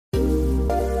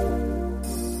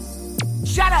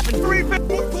up and 3 bit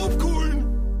more popcorn.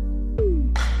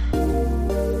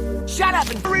 Shut up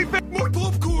and 3 bit more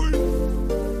popcorn.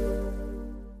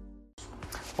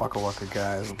 Waka Waka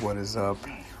guys, what is up?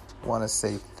 Want to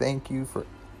say thank you for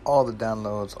all the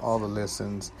downloads, all the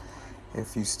listens.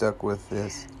 If you stuck with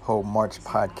this whole March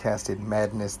podcasted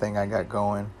madness thing I got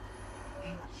going,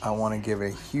 I want to give a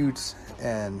huge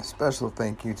and special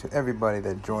thank you to everybody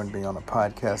that joined me on a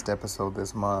podcast episode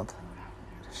this month.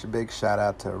 A big shout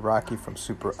out to Rocky from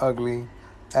Super Ugly,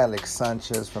 Alex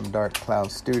Sanchez from Dark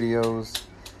Cloud Studios,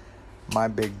 my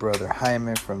big brother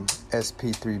Hyman from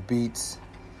SP3 Beats,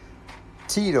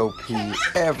 Tito P,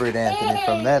 Everett Anthony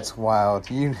from That's Wild,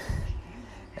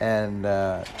 and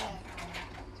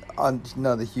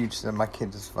another huge. My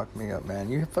kid just fucked me up, man.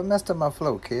 You messed up my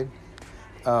flow, kid.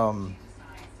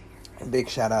 Big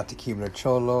shout out to Keebler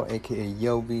Cholo, aka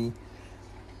Yobi,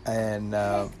 and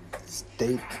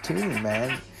stay tuned,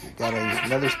 man. Got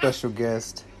another special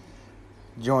guest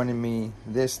joining me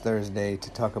this Thursday to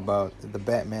talk about the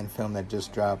Batman film that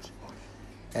just dropped,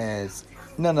 and it's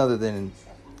none other than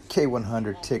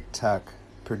K100 TikTok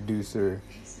producer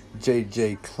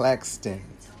JJ Claxton.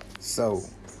 So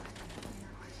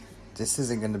this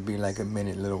isn't gonna be like a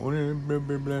minute little blah,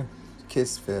 blah, blah,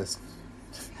 kiss fest.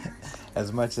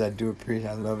 As much as I do appreciate,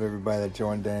 I love everybody that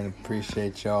joined in,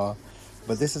 appreciate y'all.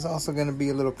 But this is also gonna be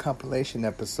a little compilation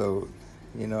episode.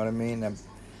 You know what I mean? I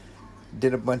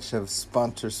did a bunch of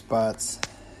sponsor spots,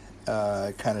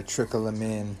 kind of trickle them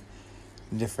in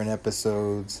different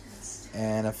episodes,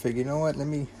 and I figured, you know what? Let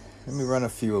me run a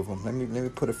few of them. Let me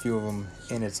put a few of them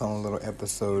in its own little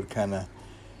episode. Kind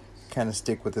of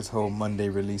stick with this whole Monday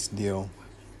release deal.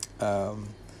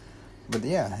 But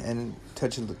yeah, and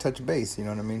touch base. You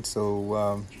know what I mean?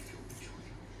 So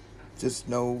just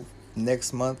know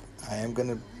next month I am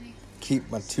gonna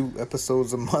keep my 2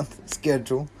 episodes a month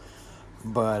schedule,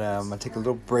 but I'm gonna take a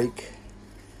little break.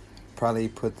 Probably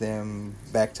put them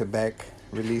back-to-back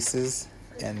releases,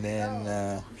 and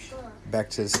then back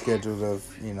to the schedule of,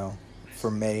 for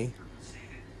May,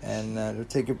 and we'll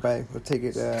take it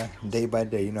day by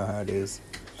day. You know how it is.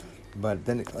 But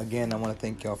then again, I want to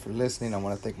thank y'all for listening. I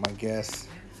want to thank my guests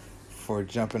for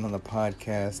jumping on the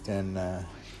podcast, and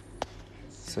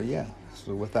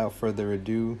so without further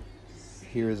ado,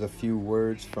 here is a few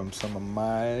words from some of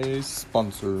my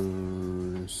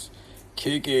sponsors.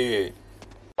 Kick it.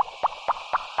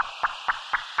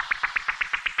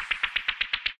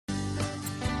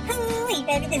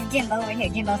 Baby, this is Jimbo over here,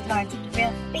 Jimbo's Bar and Tiki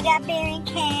Grill. We got beer in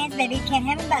cans, baby. We can't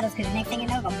have it in bottles, because the next thing you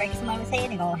know, gonna break someone's head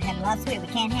and gonna have a lawsuit. We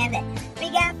can't have that. We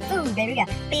got food, baby. We got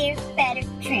beer, batter,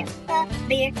 shrimp,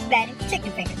 beer, batter,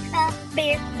 chicken fingers,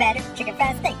 beer, batter, chicken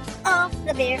fried steak. All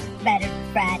the beer, batter,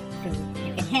 fried food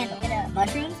you can handle.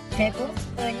 Mushrooms, pickles,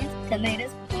 onions,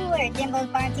 tomatoes. We're at Jimbo's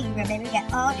Bar and Tiki Grill, baby. We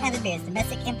got all kinds of beers,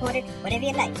 domestic, imported, whatever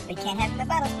you like. We can't have it in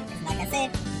bottles, because like I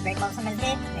said, break off someone's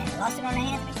head, we have a lawsuit on our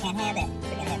hands, we can't have that.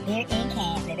 We gotta have beer in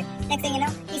cans, baby. Next thing you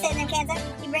know, you set them cans up,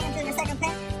 you bring them to the recycling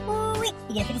plant, woo-wee,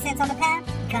 you get 50 cents on the pound,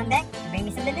 you come back, you bring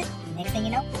me some business, next thing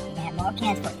you know, you can have more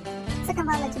cans for you. So come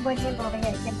on, let your boy Jimbo over here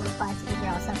at Jimbo's Bar and Tiki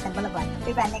Grill on Sunset Boulevard.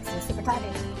 We're right next to the Super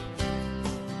Target.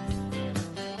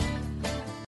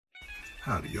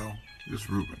 Howdy, y'all. This is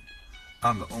Ruben.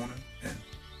 I'm the owner and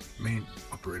main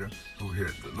operator over here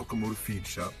at the Locomotive Feed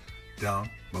Shop down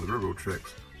by the railroad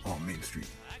tracks on Main Street.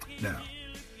 Now,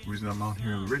 the reason I'm out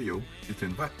here on the radio is to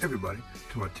invite everybody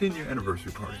to our 10-year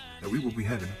anniversary party that we will be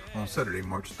having on Saturday,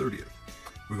 March 30th.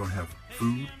 We're going to have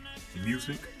food,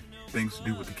 music, things to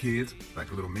do with the kids,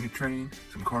 like a little mini train,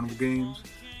 some carnival games.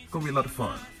 It's going to be a lot of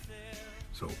fun.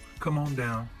 So come on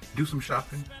down, do some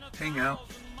shopping, hang out,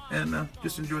 and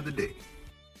just enjoy the day.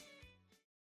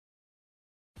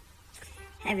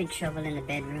 Having trouble in the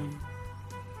bedroom?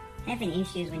 Having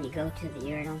issues when you go to the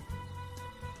urinal?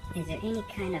 Is there any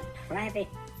kind of private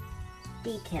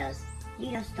details you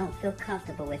just don't feel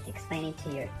comfortable with explaining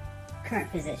to your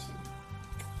current physician?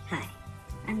 Hi,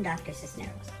 I'm Dr. Cisneros,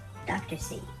 Dr.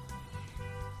 C.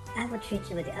 I will treat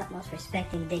you with the utmost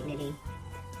respect and dignity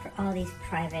for all these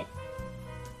private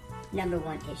number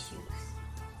 1 issues.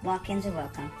 Walk-ins are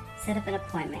welcome. Set up an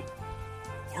appointment.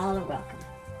 All are welcome.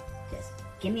 Just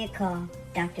give me a call.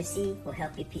 Dr. C will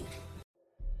help you peep.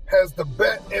 Has the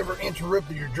bat ever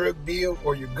interrupted your drug deal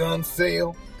or your gun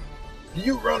sale? Do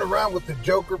you run around with the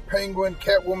Joker, Penguin,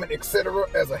 Catwoman, etc.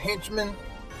 as a henchman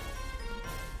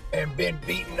and been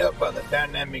beaten up by the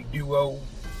dynamic duo?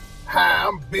 Hi,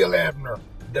 I'm Bill Abner,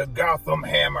 the Gotham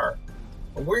Hammer.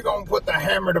 We're going to put the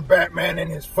hammer to Batman and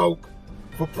his folk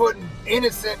for putting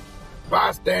innocent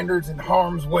bystanders in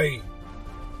harm's way.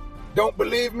 Don't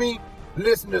believe me?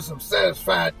 Listen to some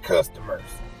satisfied customers.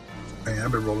 Man,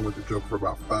 I've been rolling with the Joker for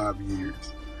about 5 years.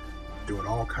 doing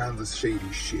all kinds of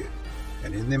shady shit.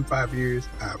 And in them 5 years,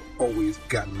 I've always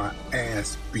gotten my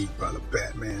ass beat by the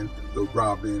Batman, the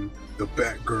Robin, the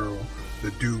Batgirl,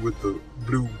 the dude with the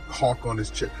blue hawk on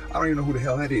his chest. I don't even know who the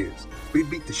hell that is. But he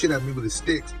beat the shit out of me with his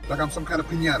sticks like I'm some kind of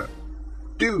piñata.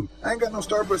 Dude, I ain't got no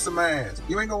Starburst in my ass.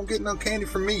 You ain't gonna get no candy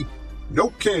from me. No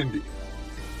candy.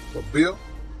 But Bill,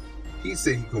 he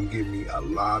said he gonna give me a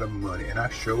lot of money, and I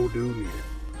sure do need it.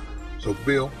 So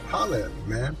Bill, holla at me,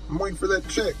 man. I'm waiting for that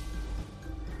check.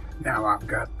 Now I've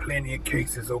got plenty of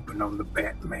cases open on the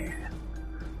Batman.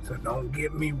 So don't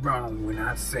get me wrong when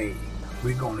I say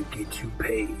we're gonna get you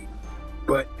paid.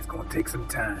 But it's gonna take some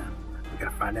time. We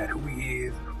gotta find out who he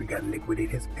is, we gotta liquidate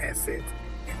his assets,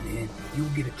 and then you'll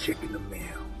get a check in the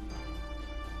mail.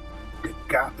 The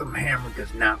Gotham Hammer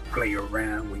does not play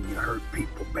around when you hurt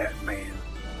people, Batman.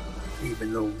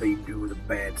 Even though they do the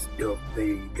bad stuff,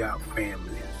 they got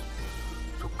families.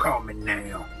 So call me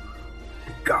now.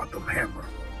 The Gotham Hammer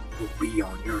will be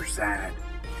on your side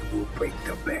and we'll break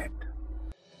the bat.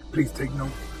 Please take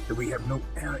note that we have no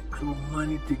actual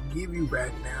money to give you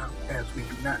right now, as we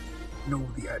do not know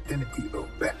the identity of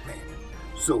Batman.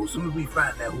 So as soon as we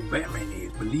find out who Batman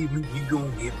is, believe me, you're gonna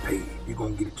get paid. You're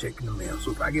gonna get a check in the mail.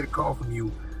 So if I get a call from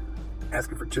you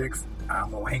asking for checks,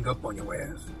 I'm gonna hang up on your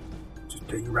ass. Just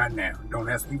tell you right now, don't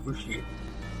ask me for shit.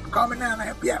 Call me now and I'll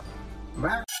help you out.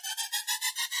 Bye.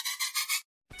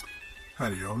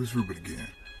 Howdy y'all, this is Ruben again.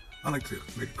 I'd like to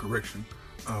make a correction.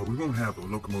 We won't have a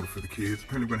locomotive for the kids.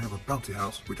 Apparently we're going to have a bouncy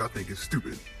house, which I think is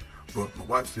stupid. But my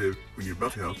wife said we need a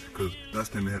bouncy house because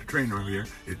last time they had a train over here,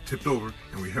 it tipped over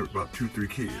and we had about 2-3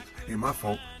 kids. Ain't my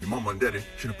fault. Your mama and daddy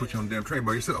should have put you on the damn train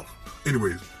by yourself.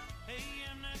 Anyways,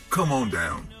 come on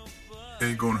down.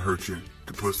 Ain't going to hurt you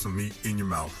to put some meat in your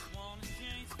mouth.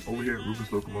 Over here at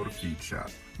Ruben's Locomotive Feed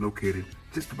Shop, located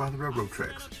just by the railroad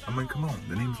tracks. I mean, come on,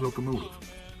 the name's Locomotive.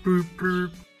 Boop,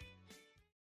 boop.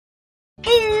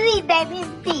 Ooh, baby, it's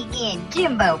Vegan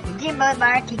Jimbo from Jimbo's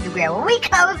Bar and Tiki Grill. Well, we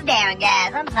closed down,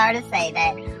 guys. I'm sorry to say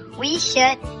that. We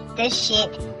shut the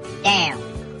shit down.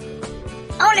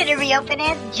 Only to reopen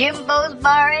as Jimbo's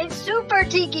Bar and Super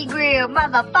Tiki Grill,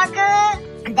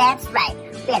 motherfucker. That's right.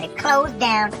 We had to close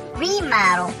down,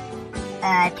 remodel,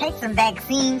 take some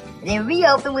vaccines, then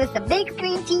reopen with some big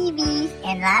screen TVs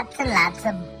and lots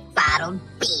of bottled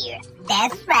beer.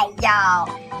 That's right, y'all.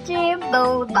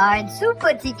 Jimbo's Bar and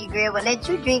Super Tiki Grill will let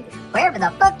you drink wherever the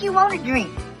fuck you want to drink.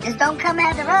 Just don't come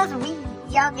after us and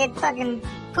y'all get fucking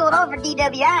pulled over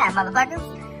DWI, motherfuckers.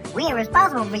 We ain't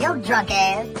responsible for your drunk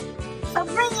ass. So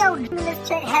bring your dreamless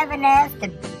check having ass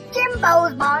to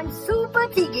Jimbo's Bar and Super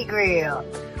Tiki Grill.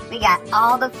 We got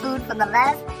all the food from the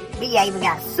last. We even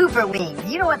got super wings.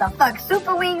 You know what the fuck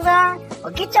super wings are?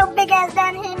 Well, get your big ass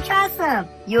down here and try some.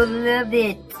 You'll love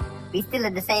it. We still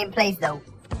in the same place though.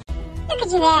 Look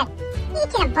at you there,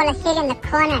 eating a bowl of cereal in the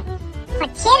corner. For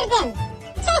children,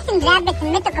 chasing rabbits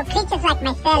and mythical creatures like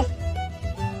myself.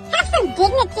 Have some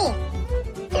dignity.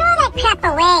 Throw that crap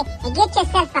away and get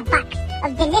yourself a box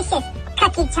of delicious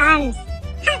Cookie Charms.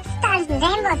 Hot stars and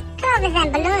rainbows, clovers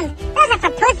and balloons, those are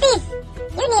for pussies.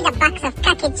 You need a box of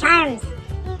Cookie Charms.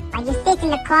 While you sit in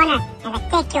the corner and I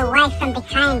take your wife from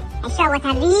behind and show what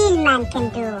a real man can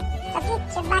do. So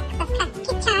get your box of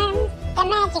Cookie Charms. They're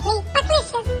magically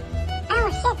delicious. Oh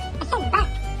shit, I said buck. I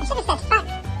should have said fuck.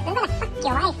 I'm gonna fuck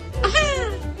your wife. Aha!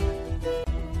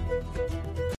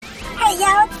 Hey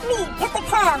y'all, it's me, Hit the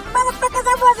Clown. Motherfuckers, I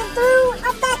wasn't through.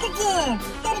 I'm back again.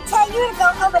 Here to tell you to go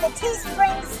over to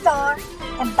Teespring store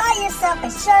and buy yourself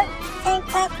a shirt, tank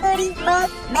top, hoodie, mug,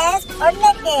 mask, or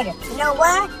neck gaiter. You know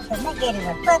why? Because neck gaiters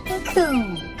are fucking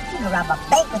cool. You can rob a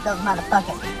bank with those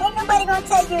motherfuckers. Ain't nobody gonna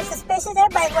tell you you're suspicious.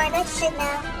 Everybody's wearing that shit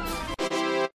now.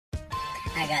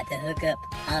 I got the hookup,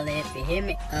 holla if you hear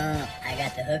me, I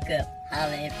got the hookup,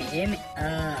 holla if you hear me,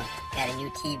 got a new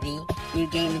TV, new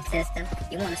gaming system,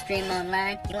 you wanna stream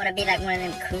online, you wanna be like one of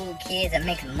them cool kids that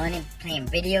makes money playing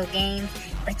video games,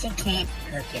 but you can't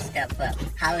hook your stuff up,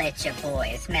 holla at your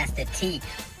boy, it's Master T,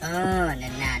 nah,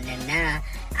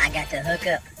 I got the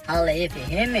hookup, holla if you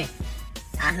hear me,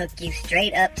 I hook you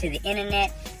straight up to the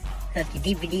internet, hook your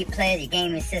DVD players, your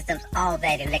gaming systems, all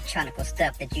that electronical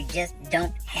stuff that you just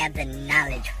don't have the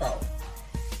knowledge for.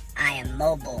 I am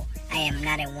mobile. I am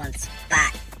not in one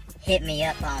spot. Hit me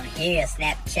up on here,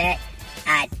 Snapchat,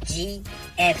 IG,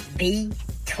 FB,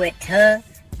 Twitter,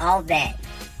 all that.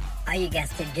 All you got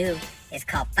to do is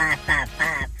call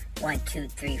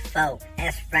 555-1234.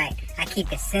 That's right. I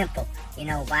keep it simple. You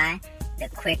know why? The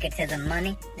quicker to the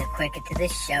money, the quicker to the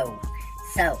show.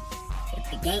 So, if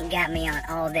you ain't got me on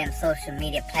all them social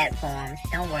media platforms,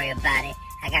 don't worry about it.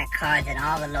 I got cards in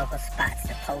all the local spots,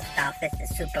 the post office, the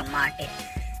supermarket.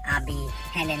 I'll be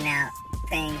handing out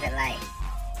things at like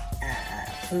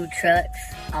food trucks,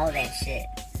 all that shit.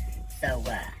 So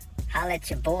holla at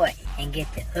your boy and get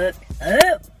the hook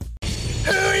up.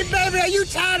 Hey baby, are you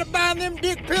tired of buying them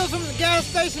dick pills from the gas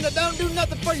station that don't do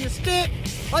nothing for your stick?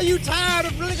 Are you tired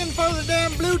of looking for the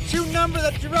damn blue chew number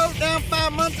that you wrote down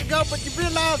 5 months ago, but you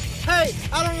realized, hey,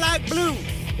 I don't like blue?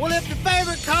 Well, if your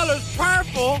favorite color's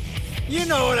purple, you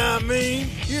know what I mean.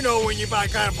 You know when you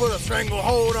might kind of put a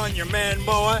stranglehold on your man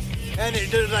boy, and it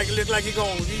just like look like he's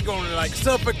gonna like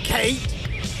suffocate.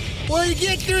 Well, you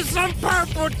get through some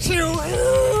purple chew.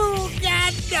 Ooh,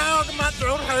 god dog, my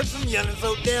throat hurts from yelling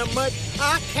so damn much.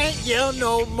 I can't yell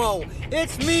no more.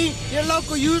 It's me, your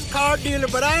local used car dealer,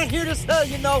 but I ain't here to sell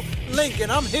you no Lincoln.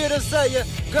 I'm here to sell you,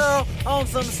 girl, on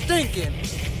some stinking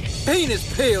penis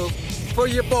pills for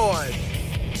your boys.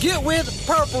 Get with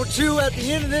Purple Chew at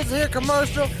the end of this here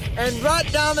commercial and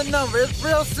write down the number. It's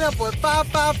real simple. It's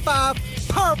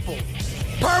 555-PURPLE.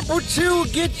 Purple Chew will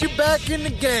get you back in the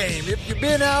game. If you've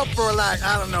been out for like,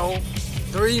 I don't know,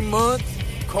 3 months,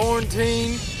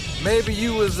 quarantine, maybe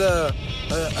you was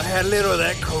had a little of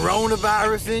that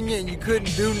coronavirus in you and you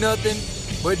couldn't do nothing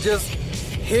but just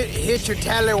hit your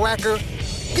tallywhacker.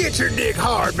 Get your dick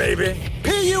hard, baby.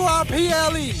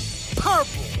 P-U-R-P-L-E.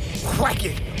 Purple.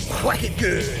 Whack it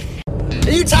good.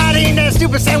 Are you tired of eating that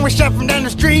stupid sandwich shop from down the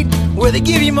street where they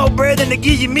give you more bread than they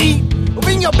give you meat? Well,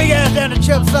 bring your big ass down to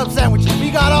Chubb Sub Sandwiches.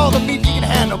 We got all the meat you can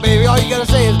handle, baby. All you gotta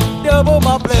say is, double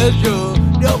my pleasure,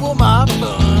 double my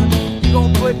fun. You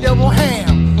gonna put double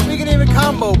ham. We can even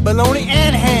combo bologna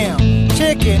and ham.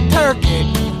 Chicken, turkey.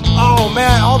 Oh,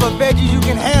 man, all the veggies you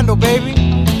can handle, baby.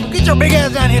 Get your big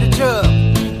ass down here to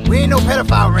Chubb. We ain't no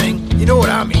pedophile ring. You know what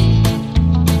I mean.